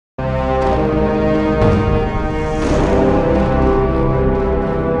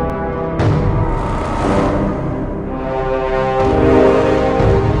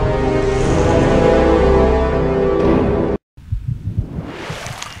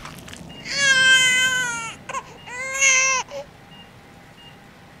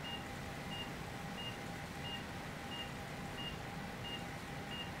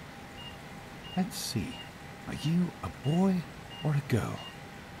Let's see. Are you a boy or a girl?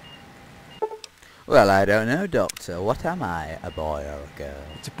 Well, I don't know, Doctor. What am I, a boy or a girl?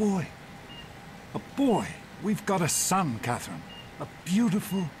 It's a boy. A boy. We've got a son, Catherine. A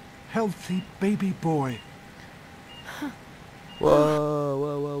beautiful, healthy baby boy. Whoa,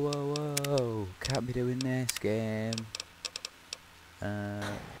 whoa, whoa, whoa, whoa. Can't be doing this game.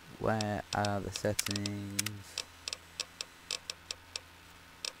 Where are the settings?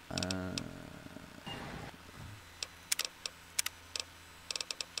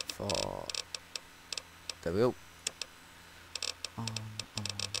 For... There we go.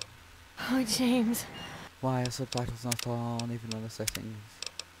 Oh, James. Why are subtitles not on, even on the settings?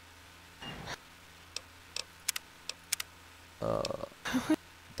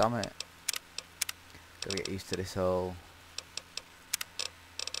 Damn it. Gotta get used to this whole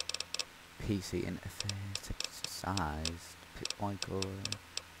PC interface. Text size, pick one colour.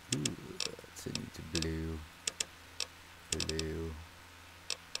 Ooh, let's change to blue. Blue.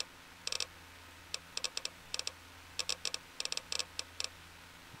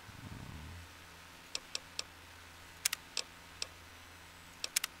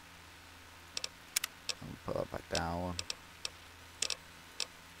 Put that back down.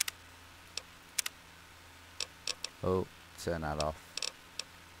 Oh, turn that off.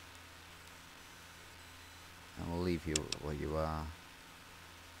 And we'll leave you where you are.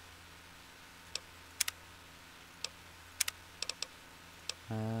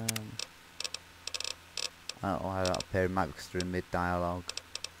 I don't know why that appear. It might be because they're in mid-dialogue.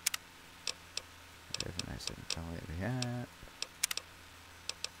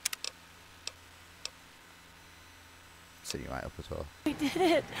 Sitting right up as well. We did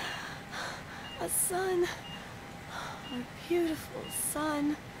it. A son. Our beautiful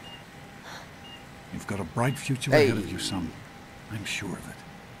son. You've got a bright future ahead of you, son. I'm sure of it.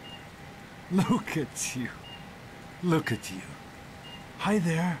 Look at you. Look at you. Hi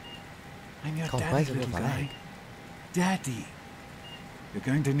there. I'm your daddy, little guy. Daddy. You're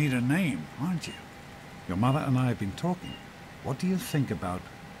going to need a name, aren't you? Your mother and I have been talking. What do you think about...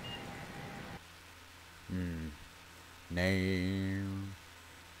 Name.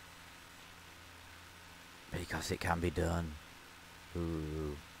 Because it can be done.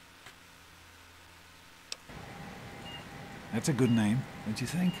 Ooh. That's a good name, don't you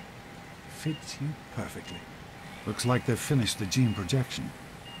think? Fits you perfectly. Looks like they've finished the gene projection.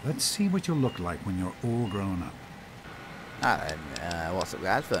 Let's see what you'll look like when you're all grown up. What's up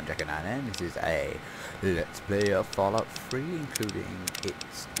guys, iFonejacker9, this is a Let's Play of Fallout 3, including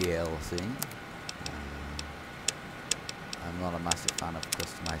its DLC. I'm not a massive fan of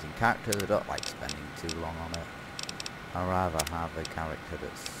customizing characters. I don't like spending too long on it. I'd rather have a character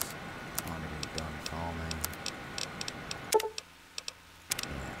that's already been done for me.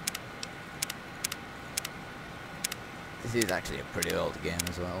 Yeah. This is actually a pretty old game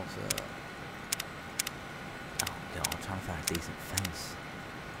as well, so... Oh god, I'm trying to find a decent fence.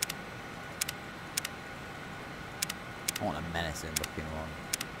 I want a menacing looking one.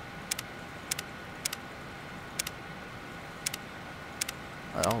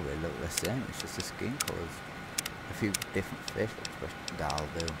 Oh, they look the same, it's just the skin colours. A few different facial expressions. That'll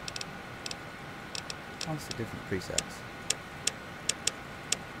do. What's the different presets?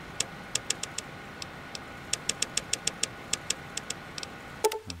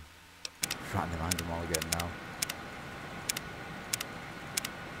 Trying to mind them all again now.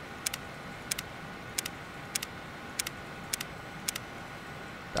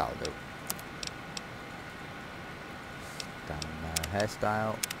 That'll do.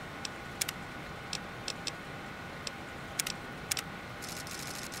 Hairstyle.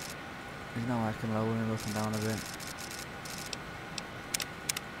 There's no way I can lower him up and down a bit.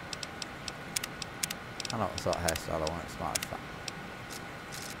 I know what sort of hairstyle I want. It's smart as fuck.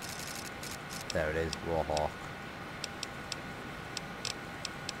 There it is, Warhawk.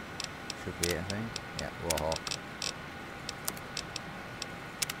 Should be it, I think. Yeah, Warhawk.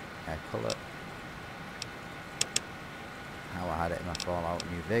 Hair colour. How I had it in my Fallout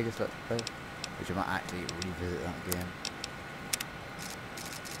New Vegas Let's Play, which I might actually revisit that game.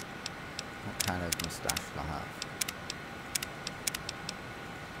 What kind of moustache do I have?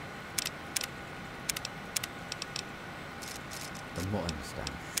 The mutton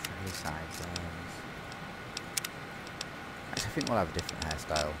moustache, his sideburns. Actually, I think we'll have a different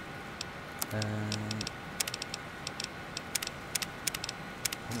hairstyle.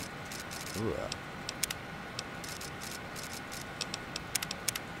 Ooh.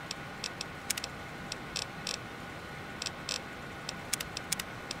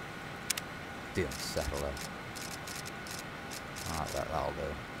 Didn't settle it. Alright, that'll do.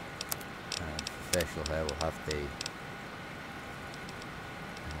 facial hair. We'll have the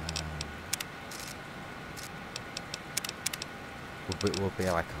we'll be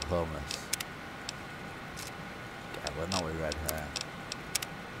like a homeless. Yeah, well, not with red hair.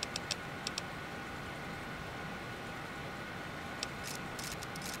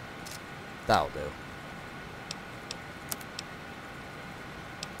 That'll do.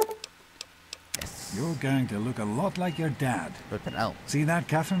 Yes. You're going to look a lot like your dad. Flippin' hell. See that,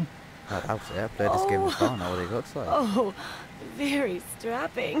 Catherine? I'd say I played this game before, I know what he looks like. Oh, very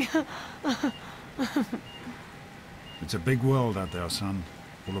strapping. It's a big world out there, son.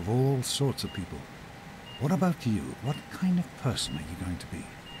 Full of all sorts of people. What about you? What kind of person are you going to be?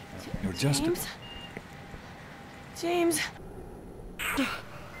 You're just James? James?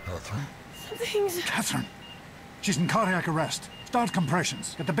 Catherine? Something's... Catherine! She's in cardiac arrest. Start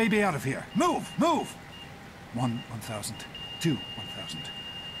compressions. Get the baby out of here. Move! Move! 1,000. 2, 1,000.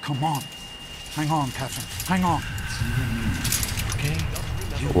 Come on. Hang on, Catherine. Hang on. It's you and me. Okay?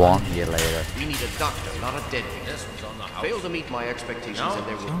 1 year later. We need a doctor, not a deadbeat. Fail to meet my expectations and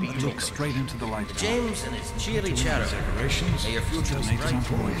there will be Don't look straight into the light. James and his cheery chatter. Decorations. May your future be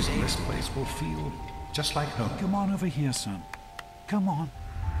bright. This place will feel just like home. Come on over here, son. Come on.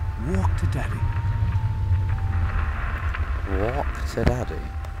 Walk to Daddy. Walk to Daddy.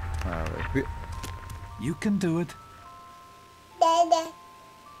 You can do it.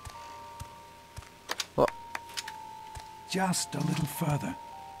 What? Just a little further.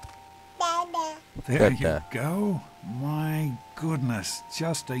 There you go. My goodness,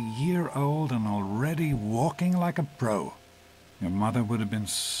 just a year old and already walking like a pro. Your mother would have been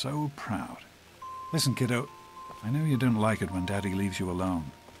so proud. Listen, kiddo, I know you don't like it when Daddy leaves you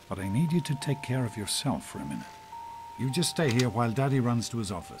alone, but I need you to take care of yourself for a minute. You just stay here while Daddy runs to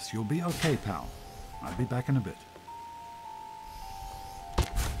his office. You'll be okay, pal. I'll be back in a bit.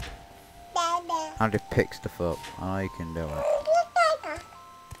 How do you pick stuff up? Oh, you can do it.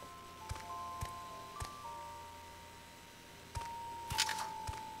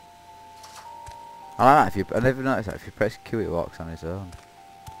 I like that. I never noticed that if you press Q, it walks on its own.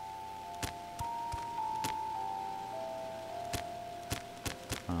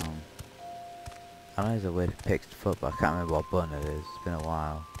 I know there's a way to pick stuff up, but I can't remember what button it is. It's been a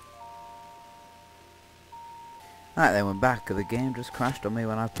while. Alright then, we're back. The game just crashed on me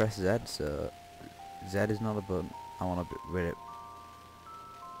when I pressed Z, so Z is not a button. I want to read it.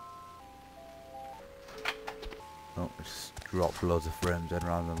 Oh, it just dropped loads of frames in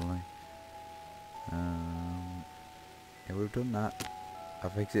randomly. Yeah, we've done that.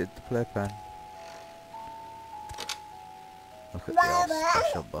 I've exited the playpen. Look at the old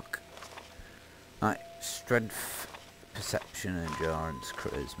special book. Right, strength, perception, endurance,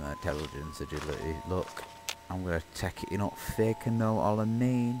 charisma, intelligence, agility. Look, I'm gonna take it. You're not faking, know all I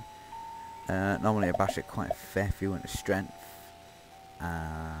mean. Normally I bash it quite a fair few into strength,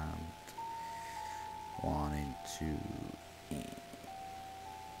 and 1 into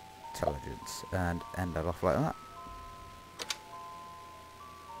intelligence, and end that off like that.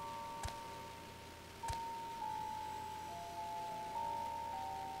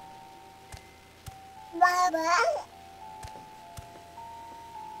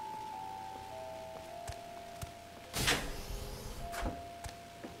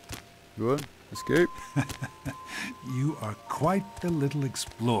 Go on, escape. You are quite the little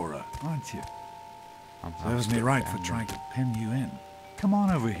explorer, aren't you? Serves me right for trying to pen you in. Come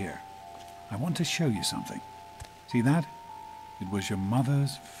on over here. I want to show you something. See that? It was your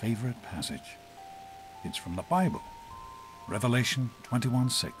mother's favorite passage. It's from the Bible. Revelation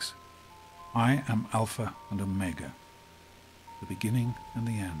 21:6. I am Alpha and Omega, the beginning and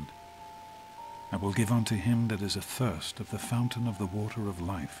the end. I will give unto him that is athirst of the fountain of the water of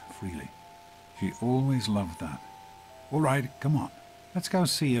life freely. She always loved that. All right, come on. Let's go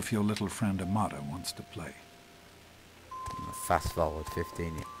see if your little friend Amada wants to play. Fast forward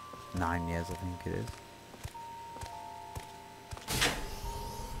 9 years I think it is.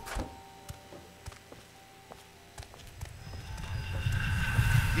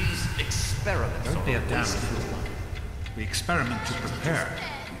 These experiments Don't be a are damn fool. We experiment to prepare.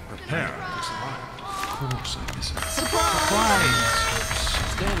 We prepare to survive. Of course I miss it. Surprise!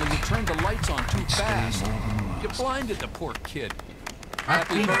 Stanley, you turned the lights on too fast. You blinded the poor kid.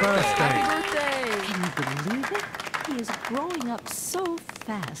 Happy birthday! Happy birthday! Can you believe it? He is growing up so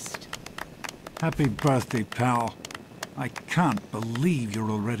fast. Happy birthday, pal. I can't believe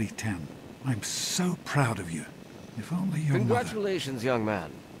you're already 10. I'm so proud of you. If only your Congratulations, young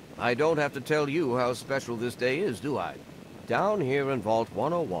man. I don't have to tell you how special this day is, do I? Down here in Vault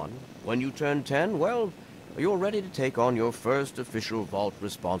 101, when you turn 10, well, you're ready to take on your first official Vault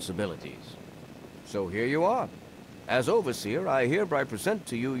responsibilities. So here you are. As Overseer, I hereby present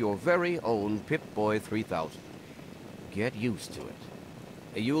to you your very own Pip-Boy 3000. Get used to it.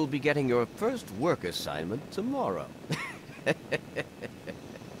 You'll be getting your first work assignment tomorrow.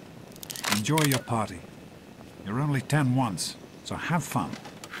 Enjoy your party. You're only 10 once, so have fun.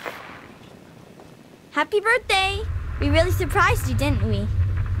 Happy birthday! We really surprised you, didn't we?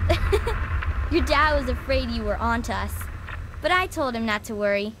 Your dad was afraid you were onto us. But I told him not to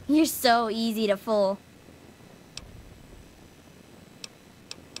worry. You're so easy to fool.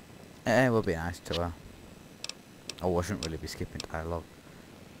 It would be nice to her. I shouldn't really be skipping dialogue.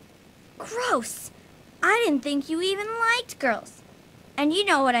 Gross! I didn't think you even liked girls. And you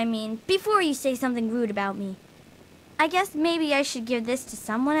know what I mean, before you say something rude about me. I guess maybe I should give this to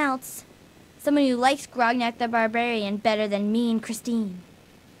someone else. Someone who likes Grognak the Barbarian better than me and Christine.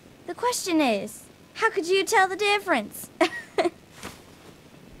 The question is, how could you tell the difference?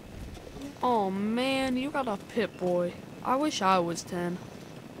 Oh man, you got a Pip-Boy. I wish I was 10.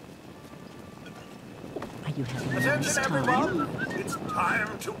 Are you having a nice time? It's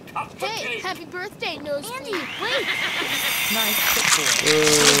time to cut the Hey, happy birthday, Nosebleed. Andy, wait! Nice Pip-Boy.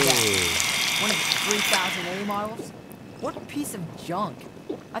 Look at that. One of the 3000 A models? What a piece of junk.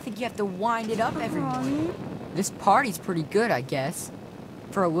 I think you have to wind it up every morning. This party's pretty good, I guess.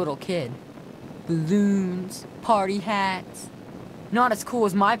 For a little kid. Balloons, party hats. Not as cool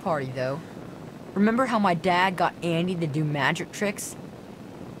as my party, though. Remember how my dad got Andy to do magic tricks?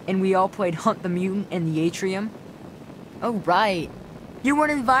 And we all played Hunt the Mutant in the atrium? Oh, right. You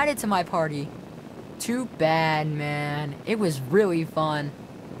weren't invited to my party. Too bad, man. It was really fun.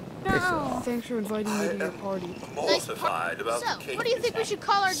 No. Thanks for inviting me to your party. Mortified about the cake. What do you think we should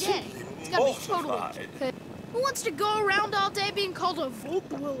call our gang? It's gotta be totally okay. Who wants to go around all day being called a Volt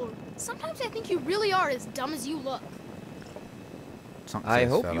Dweller? Sometimes I think you really are as dumb as you look. I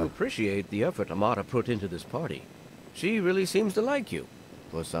hope you appreciate the effort Amata put into this party. She really seems to like you,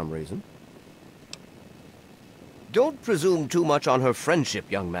 for some reason. Don't presume too much on her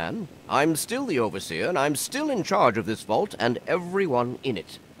friendship, young man. I'm still the Overseer, and I'm still in charge of this vault and everyone in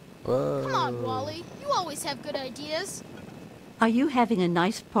it. Whoa. Come on, Wally. You always have good ideas. Are you having a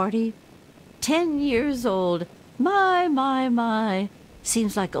nice party? 10 years old. My.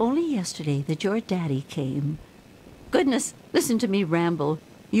 Seems like only yesterday that your daddy came. Goodness, listen to me ramble.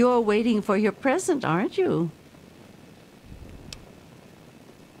 You're waiting for your present, aren't you?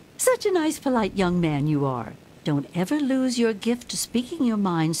 Such a nice, polite young man you are. Don't ever lose your gift to speaking your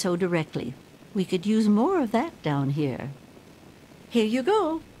mind so directly. We could use more of that down here. Here you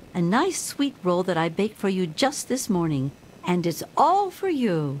go. A nice sweet roll that I baked for you just this morning. And it's all for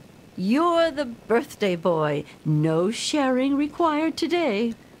you. You're the birthday boy. No sharing required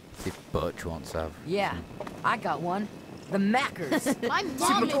today. The Butch wants to have. Yeah, I got one. The Mackers. My Super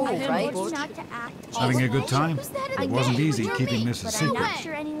mom cool, made right? Not to act. Having a good time? Who's that in It the wasn't game? easy You're keeping me, this a but secret. I'm Not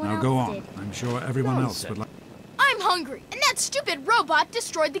sure anyone Now else go on. did. I'm sure everyone else would like... I'm hungry, and that stupid robot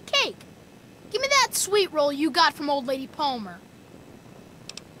destroyed the cake. Give me that sweet roll you got from old lady Palmer.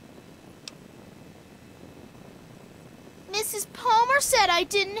 Mrs. Palmer said I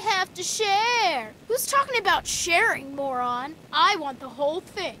didn't have to share. Who's talking about sharing, moron? I want the whole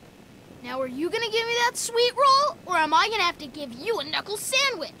thing. Now, are you gonna give me that sweet roll, or am I gonna have to give you a knuckle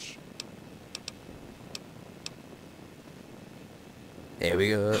sandwich? Here we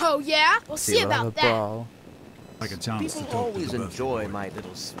go. Oh, yeah? We'll see about that. Like a chance to People talk always to the enjoy birthday boy. my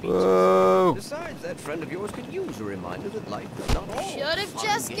little speeches. Whoa. Besides, that friend of yours could use a reminder that life is not all Should have fun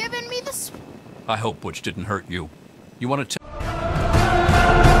just and games. given me the I hope Butch didn't hurt you. You want to